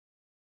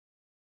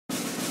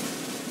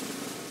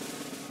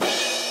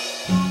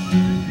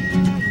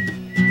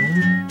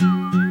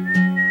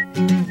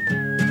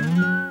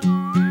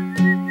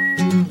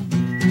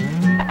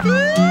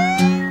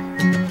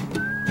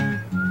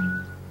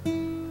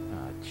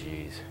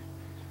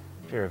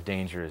Fear of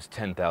danger is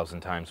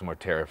 10,000 times more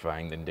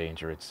terrifying than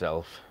danger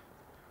itself.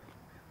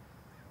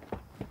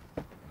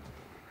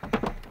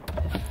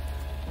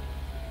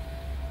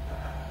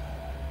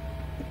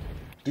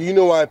 Do you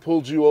know why I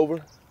pulled you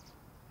over?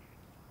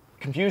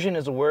 Confusion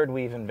is a word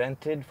we've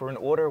invented for an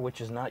order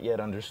which is not yet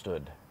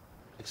understood.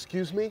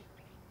 Excuse me?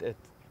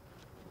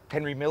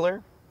 Henry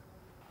Miller?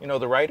 You know,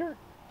 the writer?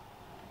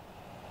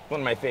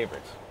 One of my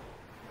favorites.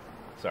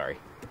 Sorry.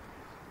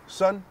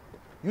 Son,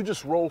 you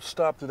just roll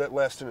stop through that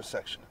last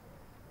intersection.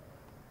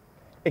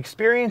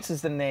 Experience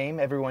is the name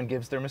everyone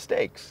gives their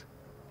mistakes.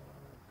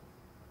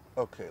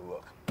 Okay,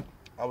 look.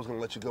 I was gonna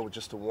let you go with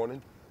just a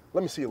warning.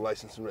 Let me see your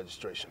license and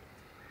registration.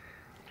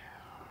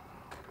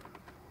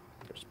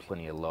 There's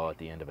plenty of law at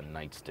the end of a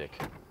nightstick.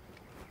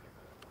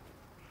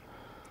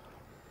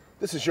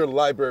 This is your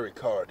library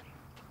card.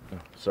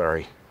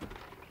 Sorry.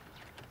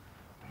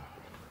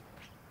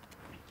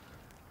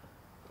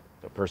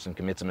 If a person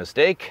commits a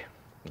mistake,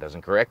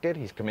 doesn't correct it,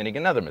 he's committing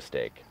another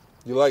mistake.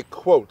 You like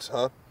quotes,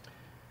 huh?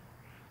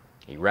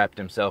 He wrapped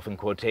himself in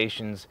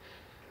quotations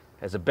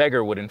as a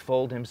beggar would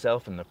enfold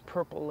himself in the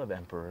purple of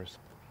emperors.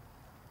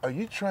 Are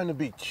you trying to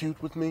be cute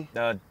with me?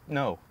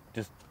 No,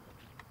 just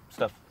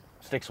stuff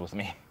sticks with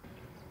me.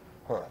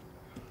 Huh.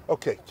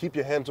 Okay, keep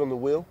your hands on the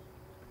wheel.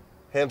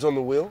 Hands on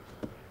the wheel.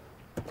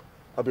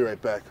 I'll be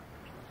right back.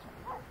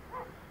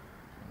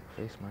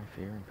 Face my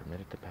fear and permit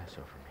it to pass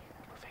over me.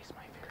 I will face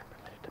my fear and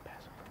permit it to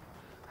pass over me.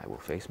 I will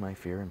face my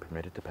fear and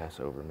permit it to pass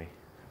over me.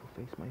 I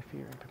will face my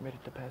fear and permit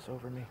it to pass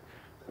over me.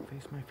 I will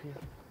face my fear.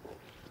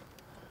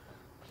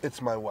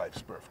 It's my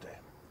wife's birthday,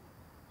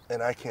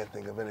 and I can't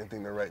think of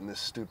anything to write in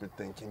this stupid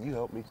thing. Can you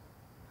help me?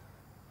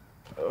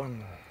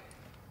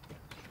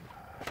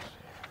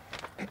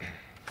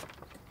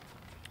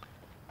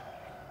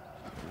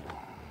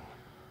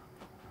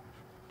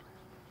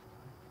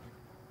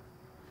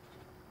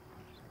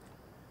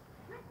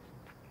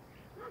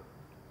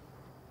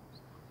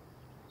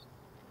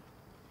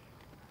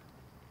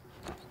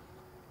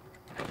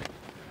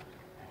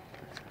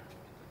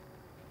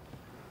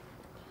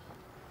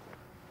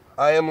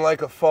 I am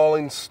like a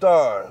falling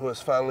star who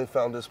has finally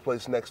found his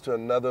place next to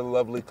another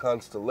lovely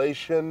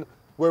constellation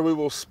where we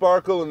will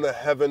sparkle in the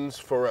heavens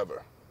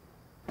forever.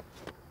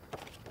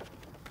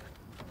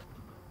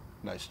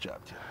 Nice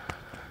job, kid.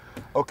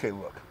 Okay,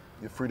 look,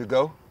 you're free to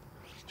go.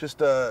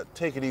 Just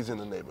take it easy in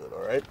the neighborhood,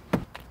 all right?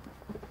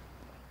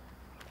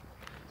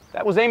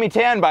 That was Amy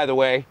Tan, by the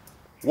way.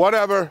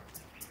 Whatever.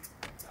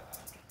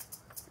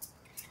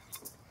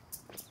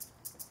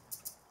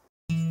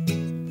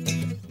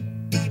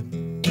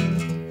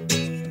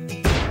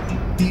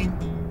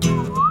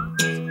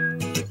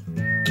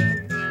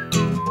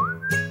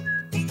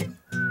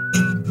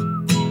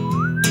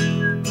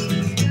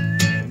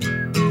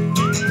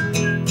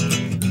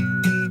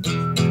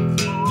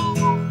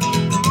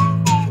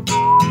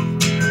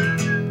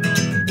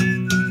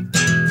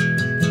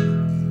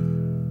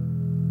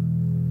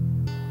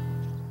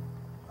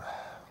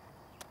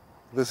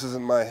 This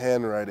isn't my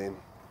handwriting.